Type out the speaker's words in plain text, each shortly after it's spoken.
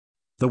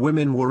The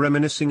women were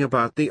reminiscing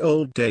about the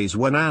old days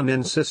when Anne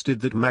insisted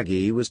that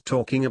Maggie was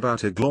talking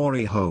about a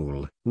glory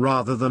hole,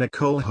 rather than a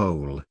coal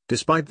hole.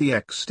 Despite the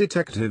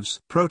ex-detective's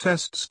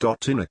protests.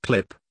 In a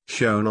clip,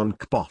 shown on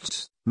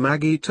KBOT,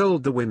 Maggie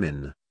told the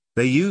women,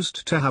 they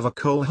used to have a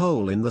coal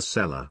hole in the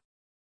cellar.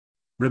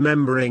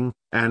 Remembering,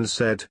 Anne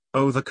said,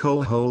 oh, the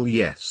coal hole,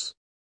 yes.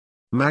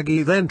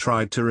 Maggie then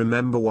tried to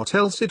remember what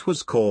else it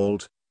was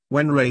called,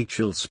 when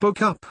Rachel spoke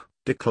up,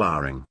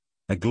 declaring,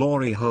 a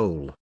glory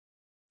hole.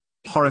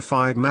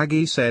 Horrified,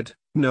 Maggie said,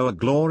 no, a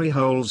glory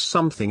hole's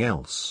something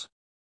else.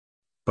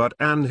 But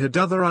Anne had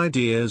other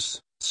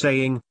ideas,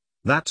 saying,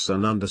 that's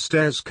an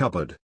understairs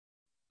cupboard.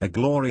 A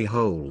glory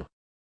hole.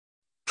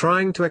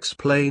 Trying to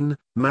explain,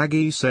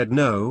 Maggie said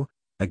no,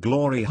 a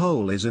glory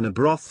hole is in a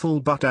brothel,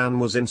 but Anne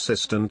was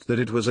insistent that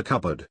it was a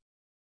cupboard.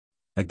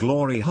 A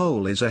glory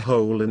hole is a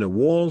hole in a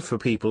wall for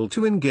people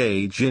to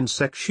engage in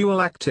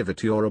sexual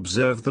activity or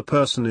observe the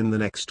person in the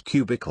next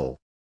cubicle.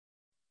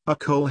 A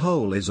coal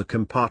hole is a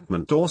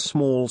compartment or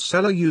small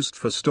cellar used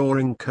for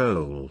storing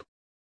coal.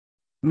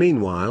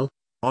 Meanwhile,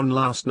 on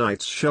last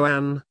night's show,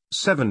 Anne,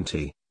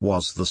 70,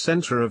 was the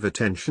center of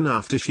attention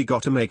after she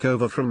got a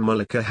makeover from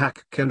Malika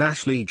Hack and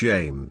Ashley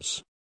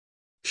James.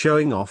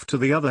 Showing off to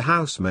the other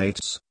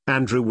housemates,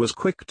 Andrew was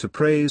quick to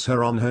praise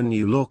her on her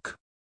new look.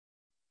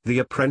 The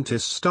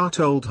apprentice star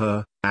told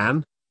her,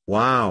 Anne,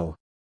 wow!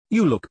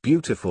 You look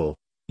beautiful,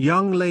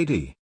 young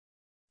lady.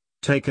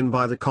 Taken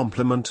by the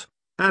compliment,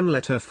 Anne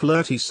let her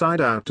flirty side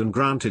out and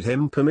granted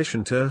him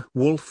permission to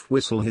wolf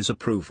whistle his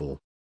approval.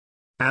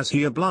 As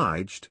he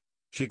obliged,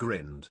 she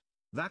grinned,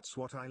 that's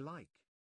what I like.